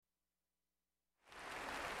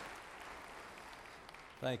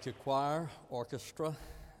Thank you, choir, orchestra,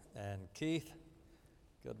 and Keith.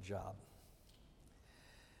 Good job.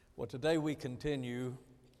 Well, today we continue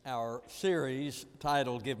our series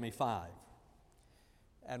titled Give Me Five.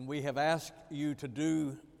 And we have asked you to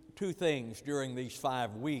do two things during these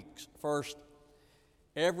 5 weeks. First,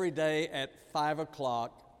 every day at 5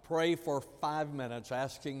 o'clock, pray for 5 minutes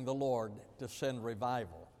asking the Lord to send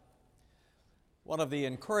revival. One of the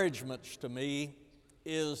encouragements to me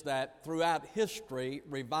is that throughout history,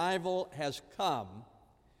 revival has come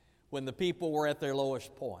when the people were at their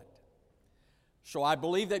lowest point. So I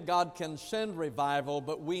believe that God can send revival,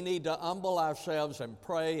 but we need to humble ourselves and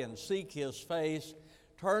pray and seek His face,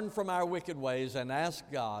 turn from our wicked ways, and ask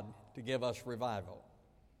God to give us revival.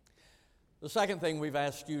 The second thing we've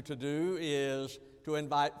asked you to do is to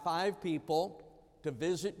invite 5 people to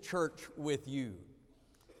visit church with you.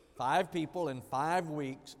 5 people in 5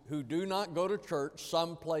 weeks who do not go to church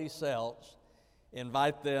someplace else,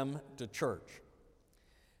 invite them to church.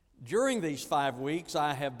 During these 5 weeks,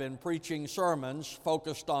 I have been preaching sermons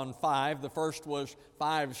focused on 5. The first was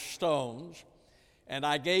 5 stones, and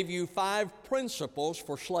I gave you 5 principles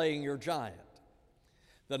for slaying your giant.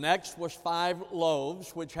 The next was 5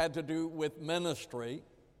 loaves, which had to do with ministry.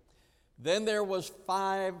 Then there was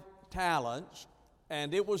 5 talents,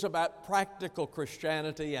 and it was about practical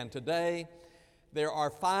Christianity. And today, there are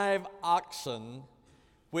 5 oxen,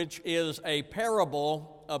 which is a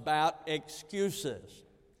parable about excuses.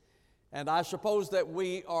 And I suppose that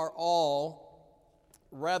we are all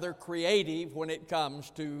rather creative when it comes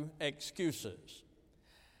to excuses.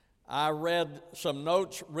 I read some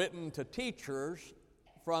notes written to teachers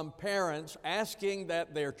from parents asking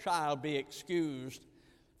that their child be excused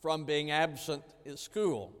from being absent at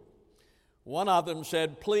school. One of them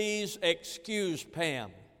said, "Please excuse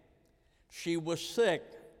Pam. She was sick,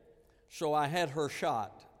 so I had her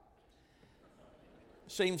shot."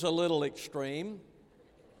 Seems a little extreme.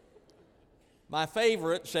 My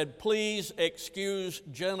favorite said, "Please excuse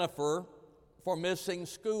Jennifer for missing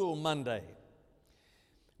school Monday.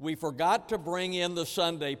 We forgot to bring in the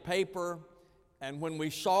Sunday paper, and when we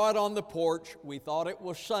saw it on the porch, we thought it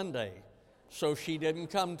was Sunday, so she didn't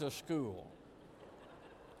come to school."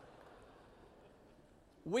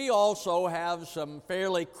 We also have some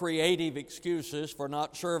fairly creative excuses for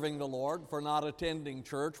not serving the Lord, for not attending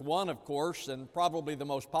church. One, of course, and probably the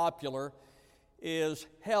most popular, is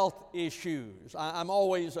health issues. I'm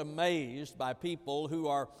always amazed by people who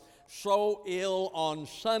are so ill on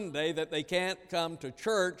Sunday that they can't come to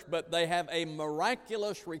church, but they have a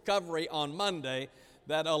miraculous recovery on Monday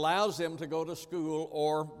that allows them to go to school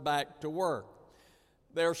or back to work.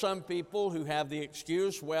 There are some people who have the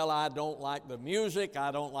excuse, "Well, I don't like the music,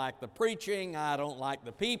 I don't like the preaching, I don't like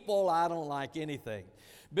the people, I don't like anything."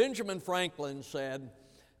 Benjamin Franklin said,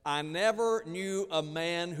 "I never knew a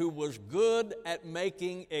man who was good at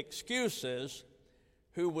making excuses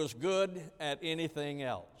who was good at anything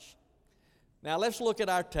else." Now let's look at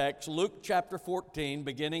our text, Luke chapter 14,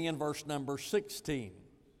 beginning in verse number 16.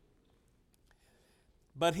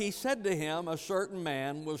 "But he said to him, a certain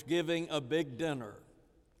man was giving a big dinner,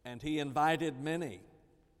 and he invited many.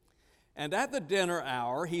 And at the dinner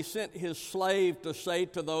hour, he sent his slave to say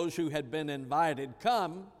to those who had been invited,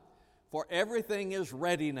 'Come, for everything is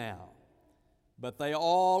ready now.' But they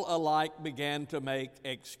all alike began to make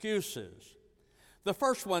excuses. The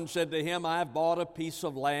first one said to him, 'I have bought a piece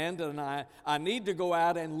of land, and I need to go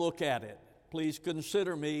out and look at it. Please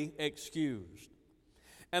consider me excused.'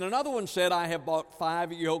 And another one said, 'I have bought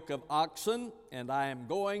 5 yoke of oxen, and I am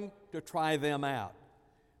going to try them out.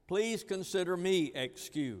 Please consider me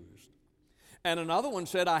excused.' And another one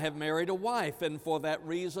said, 'I have married a wife, and for that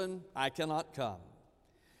reason I cannot come.'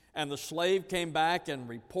 And the slave came back and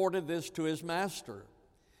reported this to his master.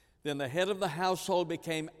 Then the head of the household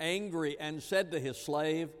became angry and said to his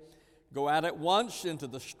slave, 'Go out at once into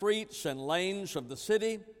the streets and lanes of the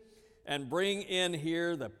city, and bring in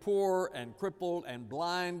here the poor and crippled and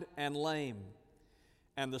blind and lame.'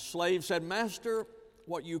 And the slave said, 'Master,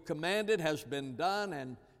 what you commanded has been done,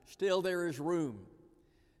 and still there is room.'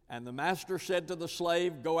 And the master said to the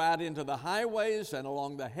slave, 'Go out into the highways and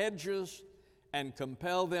along the hedges, and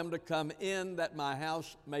compel them to come in, that my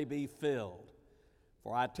house may be filled.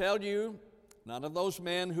 For I tell you, none of those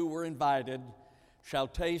men who were invited shall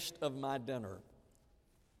taste of my dinner.'"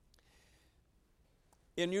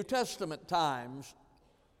 In New Testament times,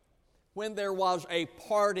 when there was a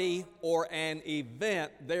party or an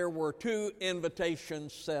event, there were 2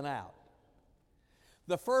 invitations sent out.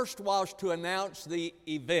 The first was to announce the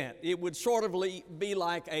event. It would sort of be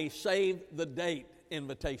like a save the date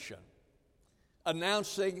invitation,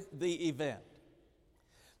 announcing the event.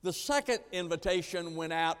 The second invitation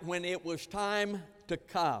went out when it was time to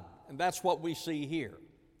come, and that's what we see here.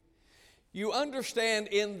 You understand,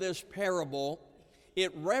 in this parable,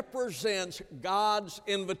 it represents God's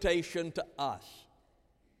invitation to us.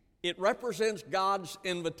 It represents God's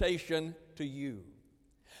invitation to you.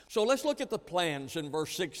 So let's look at the plans in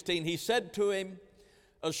verse 16. He said to him,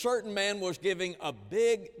 a certain man was giving a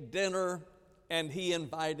big dinner, and he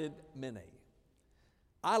invited many.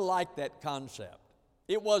 I like that concept.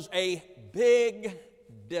 It was a big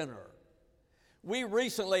dinner. We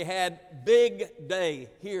recently had Big Day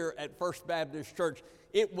here at First Baptist Church.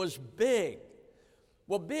 It was big.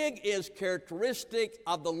 Well, big is characteristic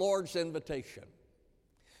of the Lord's invitation.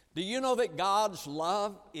 Do you know that God's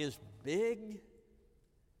love is big?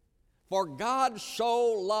 For God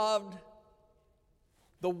so loved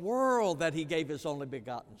the world that he gave his only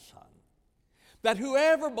begotten Son, that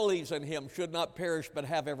whoever believes in him should not perish but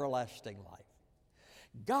have everlasting life.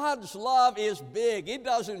 God's love is big. It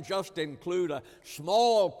doesn't just include a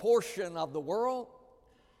small portion of the world.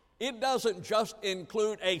 It doesn't just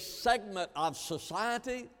include a segment of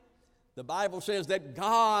society. The Bible says that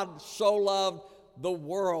God so loved the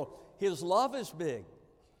world. His love is big.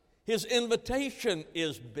 His invitation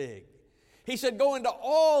is big. He said, go into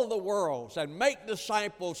all the worlds and make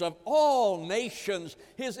disciples of all nations.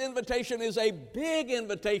 His invitation is a big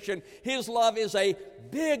invitation. His love is a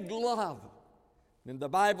big love. And the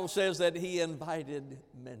Bible says that he invited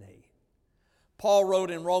many. Paul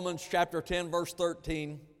wrote in Romans chapter 10, verse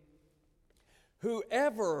 13,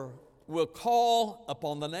 whoever will call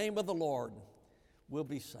upon the name of the Lord will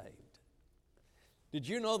be saved. Did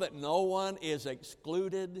you know that no one is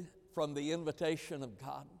excluded from the invitation of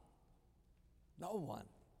God? No one.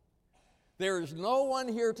 There is no one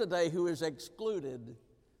here today who is excluded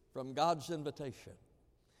from God's invitation.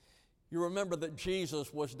 You remember that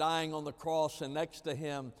Jesus was dying on the cross, and next to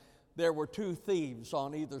him there were two thieves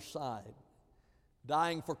on either side,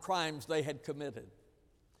 dying for crimes they had committed.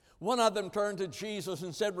 One of them turned to Jesus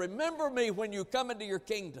and said, remember me when you come into your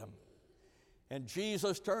kingdom. And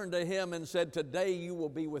Jesus turned to him and said, today you will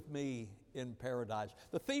be with me in paradise.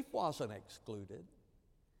 The thief wasn't excluded.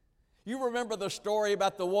 You remember the story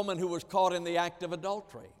about the woman who was caught in the act of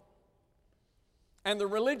adultery. And the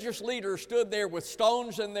religious leaders stood there with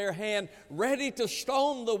stones in their hand, ready to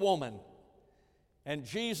stone the woman. And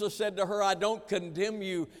Jesus said to her, I don't condemn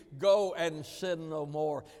you. Go and sin no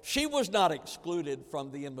more. She was not excluded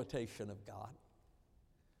from the invitation of God.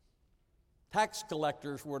 Tax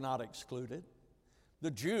collectors were not excluded.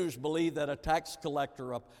 The Jews believed that a tax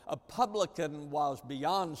collector, a publican, was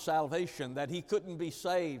beyond salvation, that he couldn't be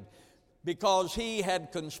saved, because he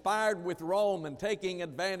had conspired with Rome and taking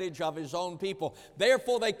advantage of his own people.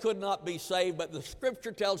 Therefore, they could not be saved. But the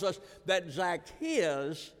Scripture tells us that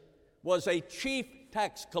Zacchaeus was a chief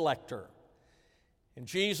tax collector. And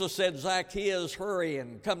Jesus said, Zacchaeus, hurry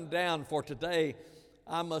and come down, for today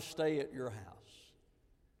I must stay at your house.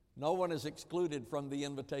 No one is excluded from the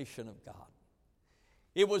invitation of God.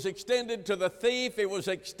 It was extended to the thief. It was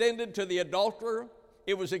extended to the adulterer.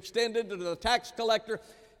 It was extended to the tax collector.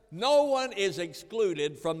 No one is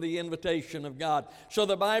excluded from the invitation of God. So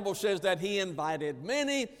the Bible says that he invited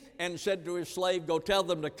many and said to his slave, go tell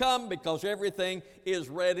them to come, because everything is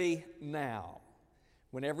ready now.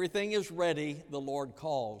 When everything is ready, the Lord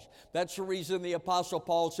calls. That's the reason the Apostle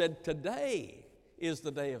Paul said, today is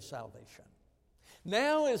the day of salvation.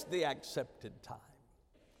 Now is the accepted time.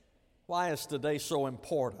 Why is today so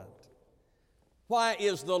important? Why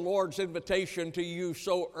is the Lord's invitation to you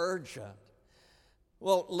so urgent?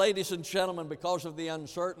 Well, ladies and gentlemen, because of the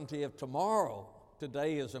uncertainty of tomorrow,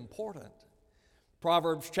 today is important.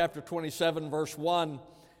 Proverbs chapter 27, verse 1,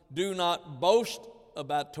 do not boast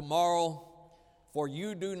about tomorrow, for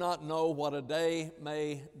you do not know what a day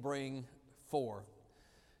may bring forth.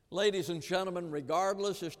 Ladies and gentlemen,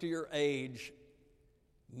 regardless as to your age,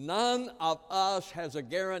 none of us has a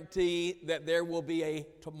guarantee that there will be a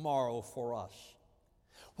tomorrow for us.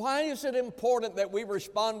 Why is it important that we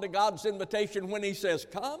respond to God's invitation when he says,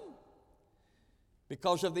 come?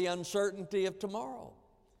 Because of the uncertainty of tomorrow.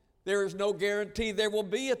 There is no guarantee there will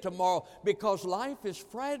be a tomorrow, because life is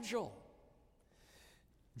fragile.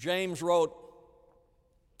 James wrote,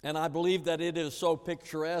 and I believe that it is so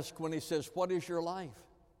picturesque when he says, what is your life?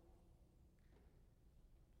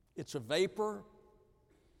 It's a vapor,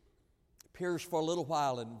 appears for a little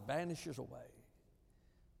while and vanishes away.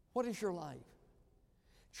 What is your life?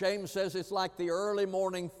 James says it's like the early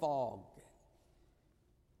morning fog.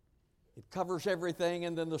 It covers everything,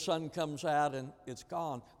 and then the sun comes out and it's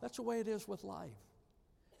gone. That's the way it is with life.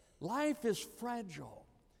 Life is fragile.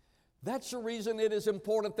 That's the reason it is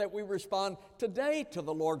important that we respond today to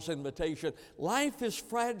the Lord's invitation. Life is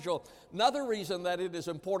fragile. Another reason that it is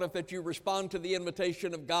important that you respond to the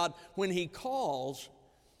invitation of God when He calls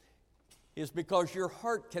is because your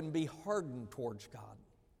heart can be hardened towards God.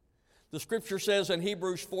 The Scripture says in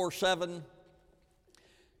Hebrews 4:7,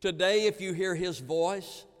 "Today if you hear His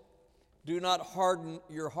voice, do not harden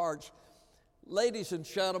your hearts." Ladies and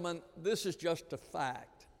gentlemen, this is just a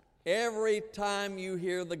fact. Every time you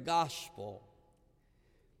hear the gospel,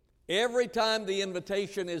 every time the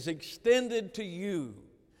invitation is extended to you,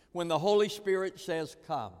 when the Holy Spirit says,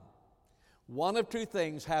 "Come," one of two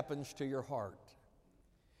things happens to your heart.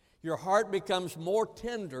 Your heart becomes more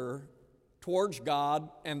tender towards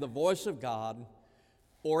God and the voice of God,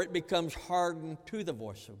 or it becomes hardened to the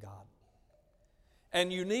voice of God.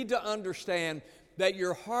 And you need to understand that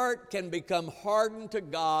your heart can become hardened to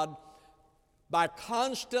God by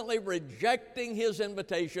constantly rejecting His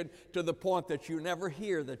invitation to the point that you never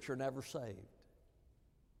hear that you're never saved.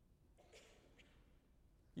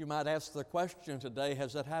 You might ask the question today,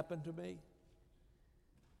 has that happened to me?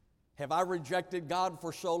 Have I rejected God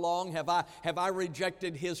for so long? Have I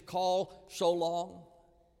rejected His call so long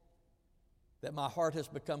that my heart has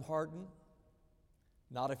become hardened?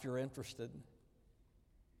 Not if you're interested.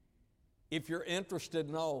 If you're interested,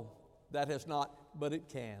 no, that has not, but it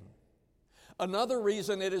can. Another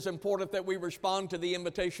reason it is important that we respond to the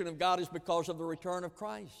invitation of God is because of the return of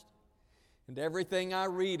Christ. And everything I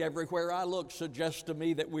read, everywhere I look, suggests to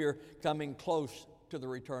me that we are coming close to the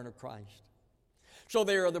return of Christ. So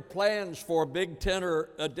there are the plans for a big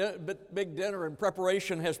dinner, and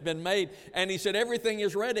preparation has been made. And He said, everything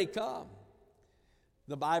is ready, come.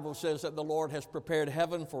 The Bible says that the Lord has prepared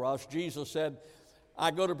heaven for us. Jesus said, I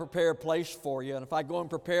go to prepare a place for you, and if I go and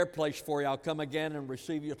prepare a place for you, I'll come again and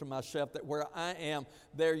receive you to myself, that where I am,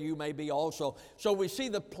 there you may be also. So we see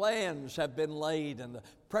the plans have been laid, and the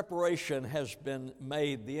preparation has been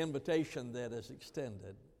made, the invitation that is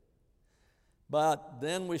extended. But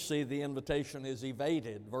then we see the invitation is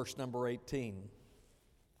evaded, verse number 18.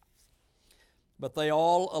 But they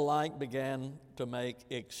all alike began to make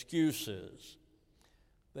excuses.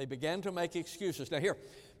 They began to make excuses. Now here,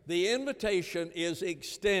 the invitation is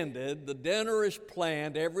extended, the dinner is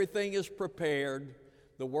planned, everything is prepared,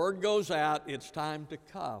 the word goes out, it's time to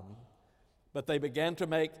come. But they began to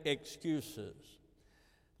make excuses.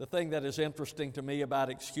 The thing that is interesting to me about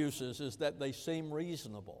excuses is that they seem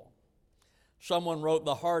reasonable. Someone wrote,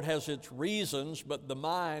 the heart has its reasons, but the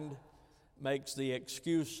mind makes the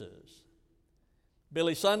excuses.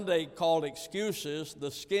 Billy Sunday called excuses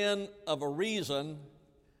the skin of a reason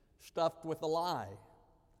stuffed with a lie.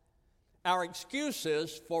 Our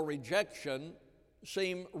excuses for rejection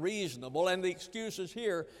seem reasonable, and the excuses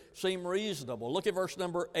here seem reasonable. Look at verse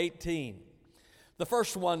number 18. The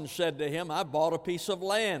first one said to him, I bought a piece of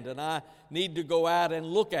land, and I need to go out and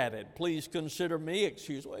look at it. Please consider me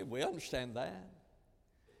excused. Well, we understand that.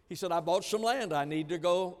 He said, I bought some land. I need to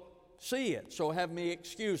go see it, so have me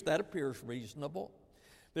excused. That appears reasonable.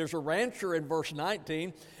 There's a rancher in verse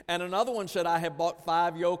 19, and another one said, I have bought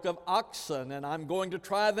 5 yoke of oxen, and I'm going to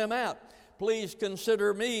try them out. Please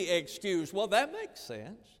consider me excused. Well, that makes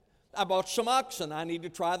sense. I bought some oxen. I need to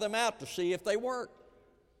try them out to see if they work.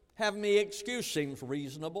 Have me excused seems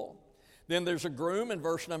reasonable. Then there's a groom in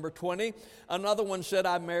verse number 20. Another one said,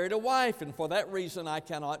 I married a wife, and for that reason I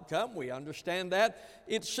cannot come. We understand that.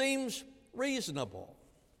 It seems reasonable.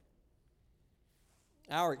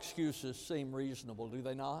 Our excuses seem reasonable, do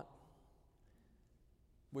they not?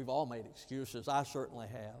 We've all made excuses. I certainly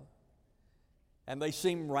have. And they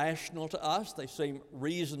seem rational to us. They seem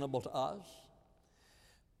reasonable to us.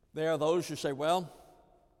 There are those who say, well,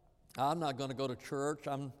 I'm not going to go to church.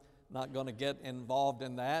 I'm not going to get involved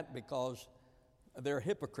in that because there are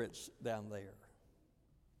hypocrites down there.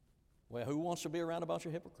 Well, who wants to be around a bunch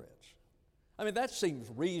of hypocrites? I mean, that seems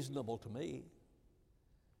reasonable to me.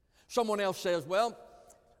 Someone else says, well,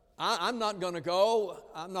 I'm not going to go.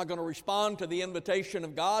 I'm not going to respond to the invitation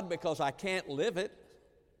of God because I can't live it.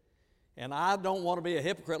 And I don't want to be a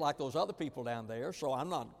hypocrite like those other people down there, so I'm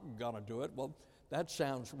not going to do it. Well, that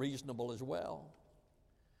sounds reasonable as well.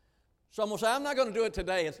 Some will say, I'm not going to do it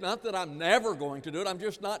today. It's not that I'm never going to do it. I'm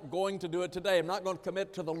just not going to do it today. I'm not going to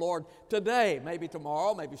commit to the Lord today. Maybe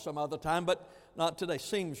tomorrow, maybe some other time, but not today.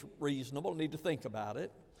 Seems reasonable. Need to think about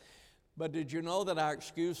it. But did you know that our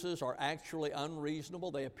excuses are actually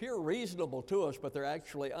unreasonable? They appear reasonable to us, but they're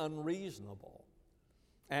actually unreasonable.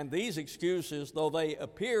 And these excuses, though they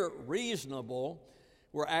appear reasonable,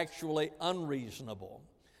 were actually unreasonable.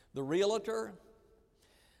 The realtor,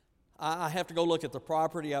 I have to go look at the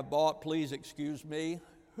property I bought. Please excuse me.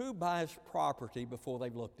 who buys property before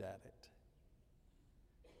they've looked at it?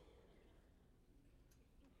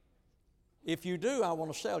 If you do, I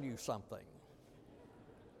want to sell you something.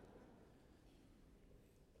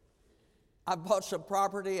 I bought some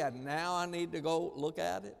property and now I need to go look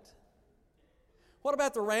at it. What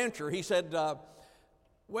about the rancher? He said,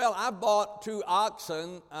 well, I bought 2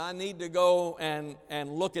 oxen. I need to go and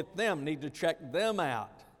look at them, need to check them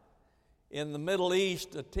out. In the Middle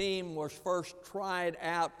East, a team was first tried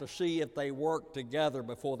out to see if they worked together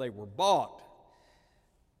before they were bought.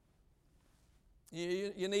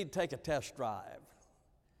 You need to take a test drive.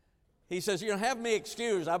 He says, have me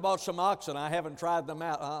excused. I bought some oxen. I haven't tried them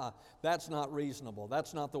out. That's not reasonable.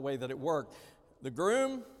 That's not the way that it worked. The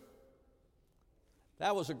groom,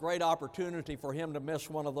 that was a great opportunity for him to miss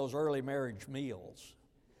one of those early marriage meals.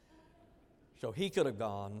 So he could have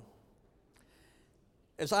gone.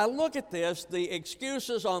 As I look at this, the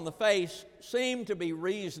excuses on the face seem to be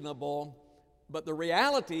reasonable, but the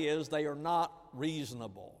reality is they are not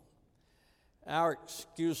reasonable. Our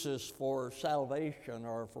excuses for salvation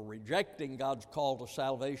or for rejecting God's call to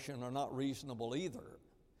salvation are not reasonable either.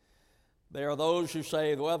 There are those who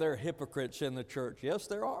say, well, there are hypocrites in the church. Yes,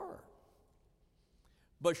 there are.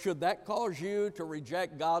 But should that cause you to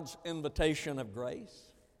reject God's invitation of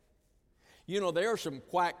grace? There are some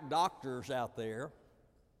quack doctors out there.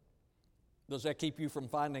 Does that keep you from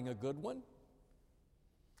finding a good one?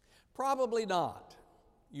 Probably not.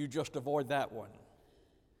 You just avoid that one.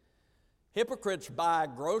 Hypocrites buy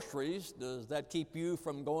groceries. Does that keep you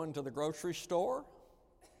from going to the grocery store?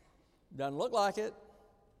 Doesn't look like it.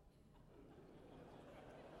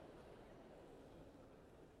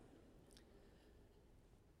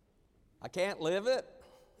 I can't live it.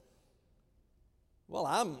 Well,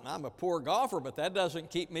 I'm a poor golfer, but that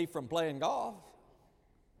doesn't keep me from playing golf.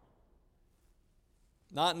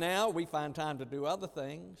 Not now. We find time to do other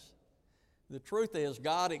things. The truth is,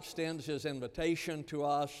 God extends His invitation to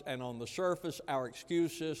us, and on the surface, our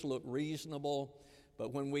excuses look reasonable,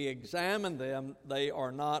 but when we examine them, they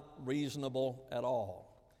are not reasonable at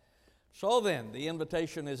all. So then, the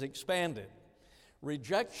invitation is expanded.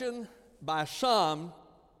 Rejection by some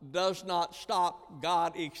does not stop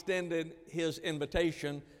God extending His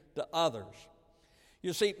invitation to others.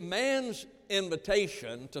 You see, man's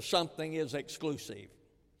invitation to something is exclusive.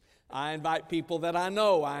 I invite people that I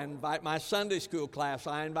know. I invite my Sunday school class.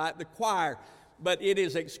 I invite the choir. But it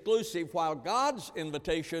is exclusive, while God's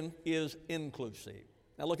invitation is inclusive.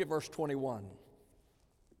 Now look at verse 21.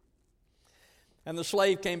 And the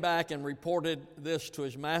slave came back and reported this to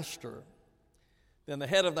his master. Then the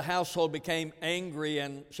head of the household became angry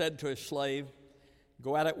and said to his slave,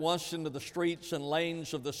 go out at once into the streets and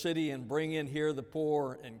lanes of the city and bring in here the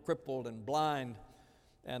poor and crippled and blind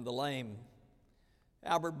and the lame.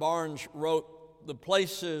 Albert Barnes wrote, the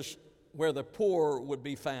places where the poor would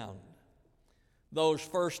be found. Those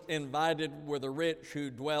first invited were the rich who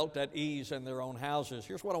dwelt at ease in their own houses.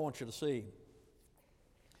 Here's what I want you to see.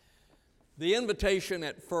 The invitation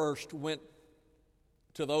at first went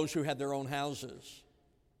to those who had their own houses.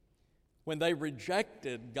 When they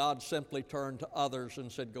rejected, God simply turned to others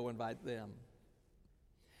and said, go invite them.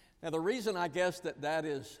 Now, the reason I guess that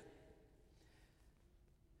is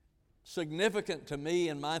significant to me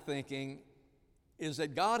in my thinking is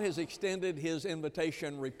that God has extended His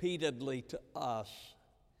invitation repeatedly to us.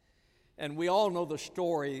 And we all know the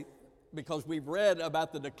story because we've read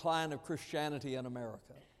about the decline of Christianity in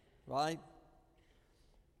America, right?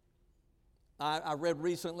 I read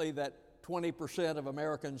recently that 20% of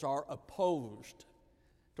Americans are opposed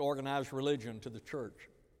to organized religion, to the church.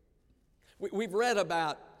 We've read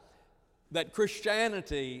about that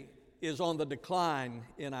Christianity is on the decline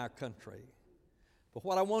in our country. But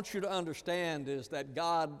what I want you to understand is that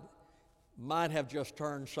God might have just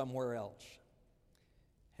turned somewhere else.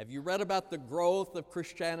 Have you read about the growth of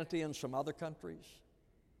Christianity in some other countries?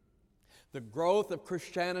 The growth of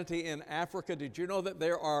Christianity in Africa. Did you know that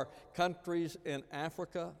there are countries in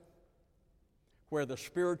Africa where the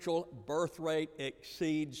spiritual birth rate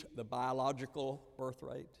exceeds the biological birth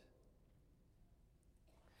rate?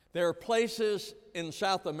 There are places in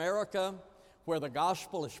South America where the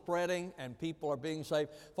gospel is spreading and people are being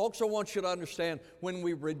saved. Folks, I want you to understand, when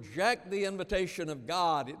we reject the invitation of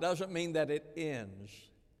God, it doesn't mean that it ends.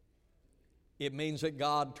 It means that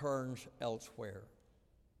God turns elsewhere.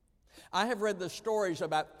 I have read the stories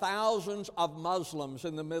about thousands of Muslims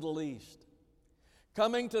in the Middle East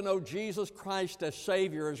coming to know Jesus Christ as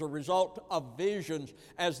Savior as a result of visions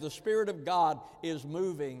as the Spirit of God is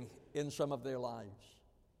moving in some of their lives.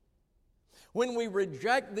 When we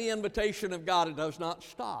reject the invitation of God, it does not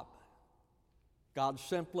stop. God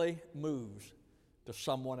simply moves to to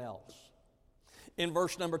someone else. In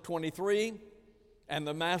verse number 23, and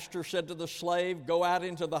the master said to the slave, go out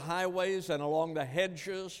into the highways and along the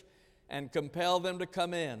hedges and compel them to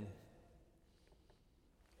come in.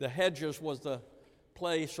 The hedges was the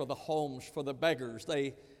place or the homes for the beggars.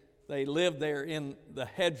 They lived there in the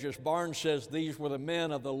hedges. Barnes says these were the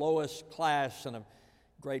men of the lowest class and of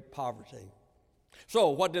great poverty. So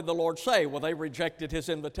what did the Lord say? Well, they rejected his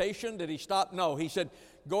invitation. Did he stop? No. He said,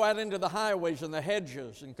 go out into the highways and the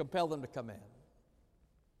hedges and compel them to come in.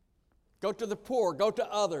 Go to the poor, go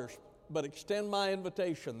to others, but extend my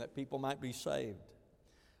invitation that people might be saved.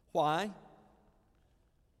 Why?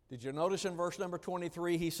 Did you notice in verse number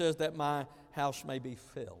 23, he says that my house may be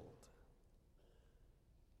filled.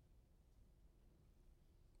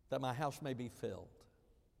 That my house may be filled.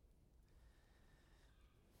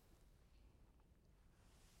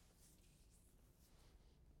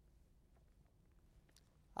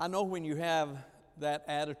 I know when you have that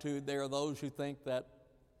attitude, there are those who think that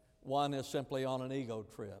one is simply on an ego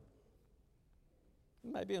trip.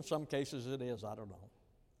 Maybe in some cases it is, I don't know.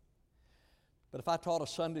 But if I taught a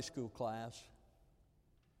Sunday school class,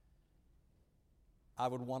 I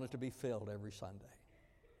would want it to be filled every Sunday.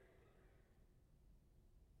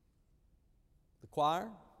 The choir,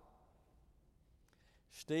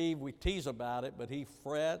 Steve, we tease about it, but he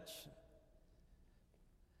frets,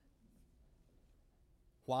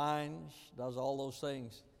 whines, does all those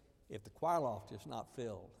things. If the choir loft is not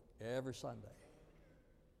filled every Sunday,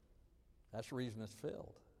 that's the reason it's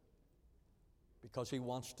filled, because he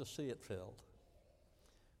wants to see it filled.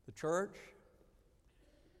 The church,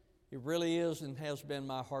 it really is and has been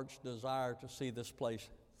my heart's desire to see this place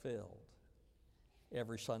filled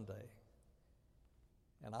every Sunday.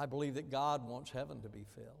 And I believe that God wants heaven to be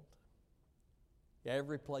filled.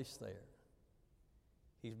 Every place there.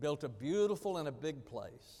 He's built a beautiful and a big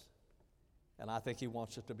place, and I think he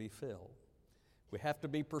wants it to be filled. We have to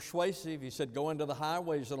be persuasive. He said, go into the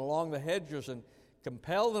highways and along the hedges and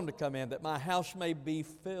compel them to come in, that my house may be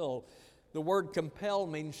filled. The word compel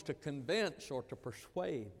means to convince or to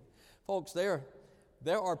persuade. Folks, there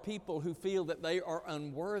are people who feel that they are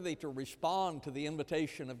unworthy to respond to the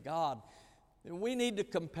invitation of God. And we need to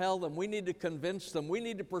compel them. We need to convince them. We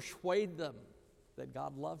need to persuade them that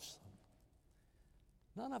God loves them.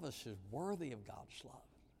 None of us is worthy of God's love.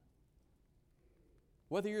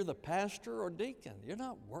 Whether you're the pastor or deacon, you're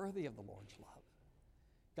not worthy of the Lord's love.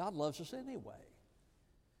 God loves us anyway.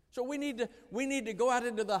 So we need to go out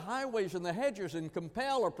into the highways and the hedges and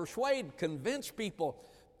compel or persuade, convince people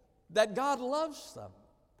that God loves them.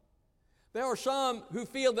 There are some who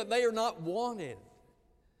feel that they are not wanted.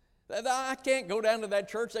 That I can't go down to that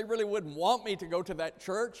church. They really wouldn't want me to go to that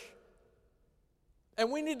church.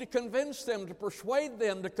 And we need to convince them, to persuade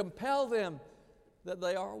them, to compel them that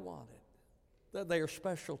they are wanted, that they are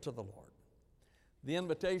special to the Lord. The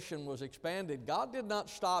invitation was expanded. God did not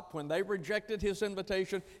stop when they rejected his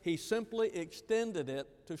invitation. He simply extended it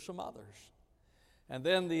to some others. And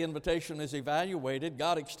then the invitation is evaluated.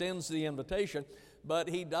 God extends the invitation, but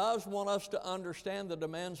he does want us to understand the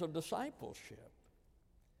demands of discipleship.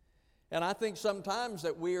 And I think sometimes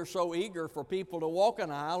that we are so eager for people to walk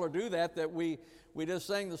an aisle or do that we just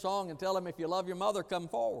sing the song and tell them, if you love your mother, come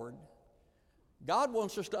forward. God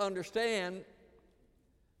wants us to understand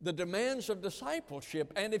the demands of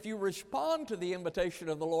discipleship. And if you respond to the invitation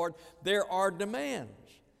of the Lord, there are demands.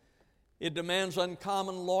 It demands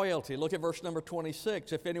uncommon loyalty. Look at verse number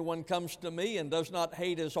 26. If anyone comes to me and does not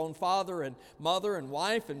hate his own father and mother and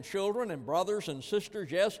wife and children and brothers and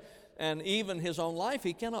sisters, yes, and even his own life,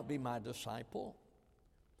 he cannot be my disciple.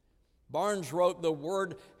 Barnes wrote, the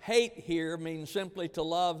word hate here means simply to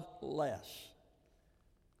love less.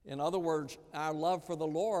 In other words, our love for the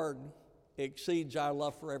Lord exceeds our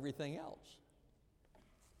love for everything else.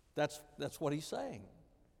 That's what he's saying.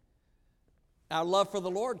 Our love for the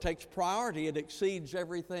Lord takes priority. It exceeds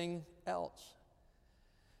everything else.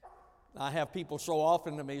 I have people so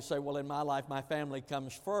often to me say, well, in my life, my family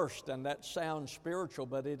comes first, and that sounds spiritual,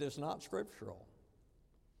 but it is not scriptural.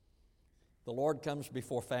 The Lord comes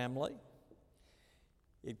before family.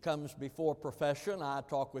 It comes before profession. I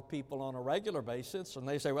talk with people on a regular basis, and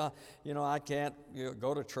they say, well, I can't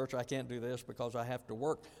go to church. I can't do this because I have to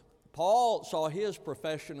work. Paul saw his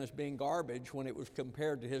profession as being garbage when it was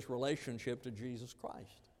compared to his relationship to Jesus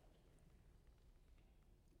Christ.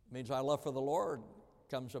 It means our love for the Lord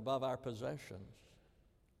comes above our possessions.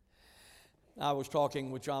 I was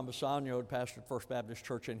talking with John Basagno, who pastored First Baptist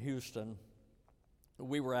Church in Houston.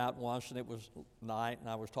 We were out once, and it was night, and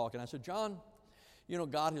I was talking. I said, John,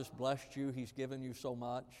 God has blessed you. He's given you so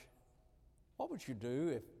much. What would you do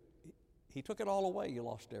if he took it all away? You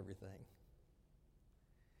lost everything.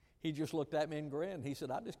 He just looked at me and grinned. He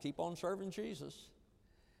said, I just keep on serving Jesus.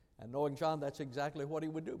 And knowing John, that's exactly what he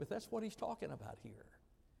would do. But that's what he's talking about here.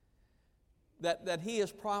 That he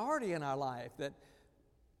is priority in our life.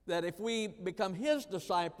 That if we become his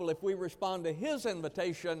disciple, if we respond to his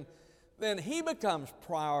invitation, then he becomes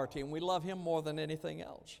priority and we love him more than anything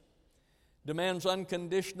else. Demands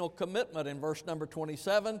unconditional commitment in verse number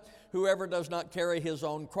 27. Whoever does not carry his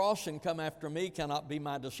own cross and come after me cannot be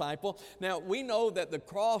my disciple. Now, we know that the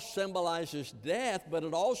cross symbolizes death, but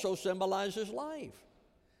it also symbolizes life.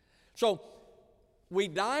 So, we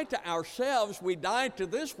die to ourselves, we die to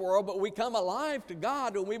this world, but we come alive to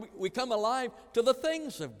God, and we come alive to the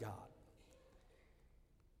things of God.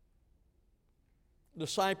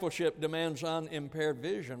 Discipleship demands unimpaired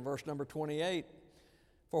vision. Verse number 28.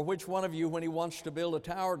 For which one of you, when he wants to build a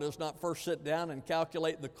tower, does not first sit down and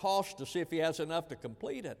calculate the cost to see if he has enough to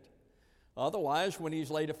complete it? Otherwise, when he's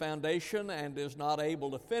laid a foundation and is not able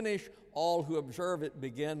to finish, all who observe it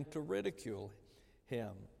begin to ridicule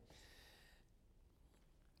him.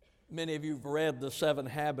 Many of you have read The 7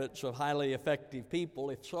 Habits of Highly Effective People.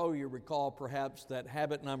 If so, you recall perhaps that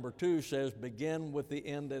habit number 2 says, begin with the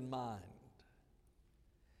end in mind.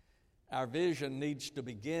 Our vision needs to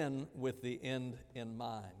begin with the end in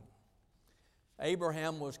mind.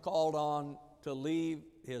 Abraham was called on to leave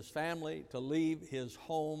his family, to leave his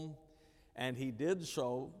home, and he did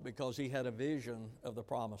so because he had a vision of the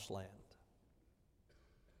promised land.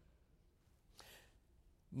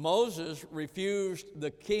 Moses refused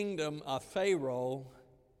the kingdom of Pharaoh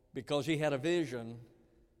because he had a vision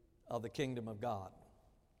of the kingdom of God.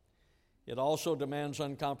 It also demands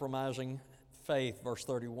uncompromising faith, verse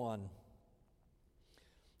 31.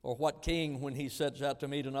 Or what king, when he sets out to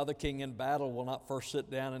meet another king in battle, will not first sit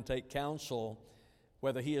down and take counsel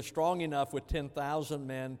whether he is strong enough with 10,000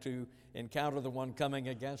 men to encounter the one coming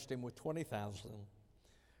against him with 20,000?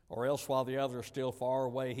 Or else, while the other is still far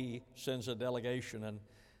away, he sends a delegation and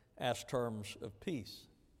asks terms of peace.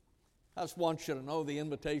 I just want you to know the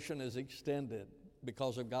invitation is extended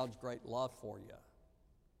because of God's great love for you.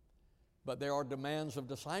 But there are demands of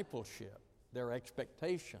discipleship. There are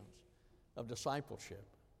expectations of discipleship.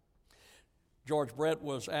 George Brett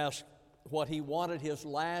was asked what he wanted his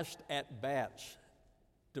last at-bats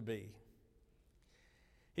to be.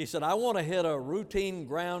 He said, I want to hit a routine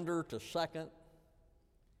grounder to second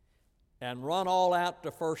and run all out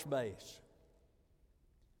to first base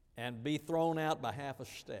and be thrown out by half a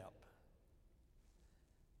step.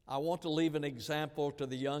 I want to leave an example to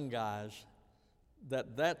the young guys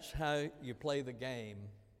that that's how you play the game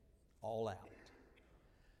all out.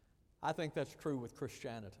 I think that's true with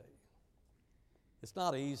Christianity. It's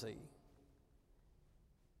not easy.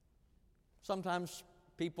 Sometimes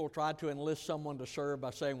people try to enlist someone to serve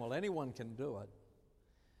by saying, well, anyone can do it.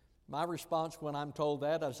 My response when I'm told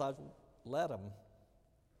that is, I let them.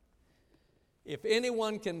 If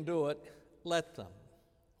anyone can do it, let them.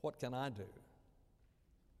 What can I do?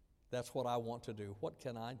 That's what I want to do. What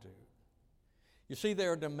can I do? You see,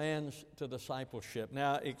 there are demands to discipleship.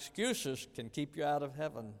 Now, excuses can keep you out of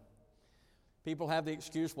heaven. People have the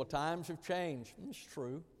excuse, well, times have changed. It's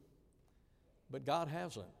true, but God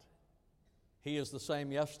hasn't. He is the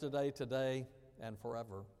same yesterday, today, and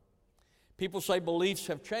forever. People say beliefs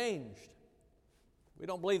have changed. We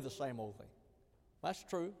don't believe the same old thing. That's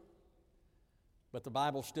true, but the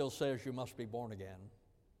Bible still says you must be born again.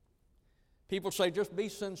 People say just be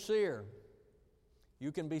sincere.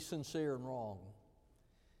 You can be sincere and wrong.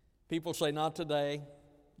 People say not today.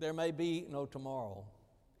 There may be no tomorrow.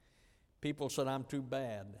 People said, I'm too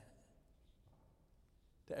bad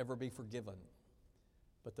to ever be forgiven.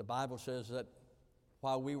 But the Bible says that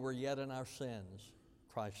while we were yet in our sins,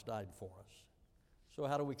 Christ died for us. So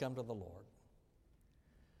how do we come to the Lord?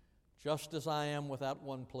 Just as I am without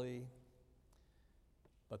one plea,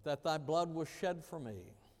 but that thy blood was shed for me,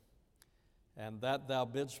 and that thou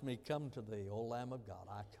bidst me come to thee, O Lamb of God,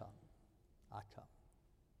 I come,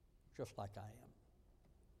 just like I am.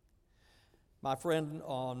 My friend,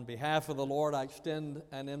 on behalf of the Lord, I extend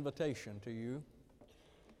an invitation to you.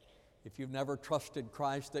 If you've never trusted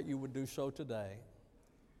Christ, that you would do so today.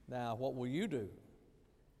 Now, what will you do?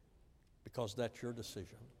 Because that's your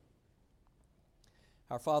decision.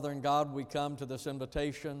 Our Father in God, we come to this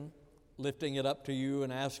invitation, lifting it up to you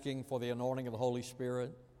and asking for the anointing of the Holy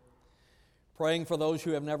Spirit, praying for those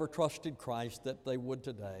who have never trusted Christ that they would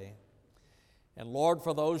today. And Lord,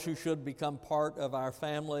 for those who should become part of our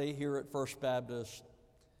family here at First Baptist,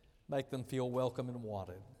 make them feel welcome and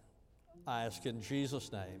wanted. I ask in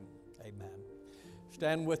Jesus' name, amen.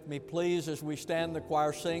 Stand with me, please, as we stand. The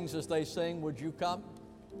choir sings as they sing. Would you come?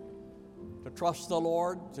 to trust the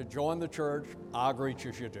Lord, to join the church, I greet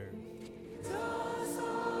you as you do.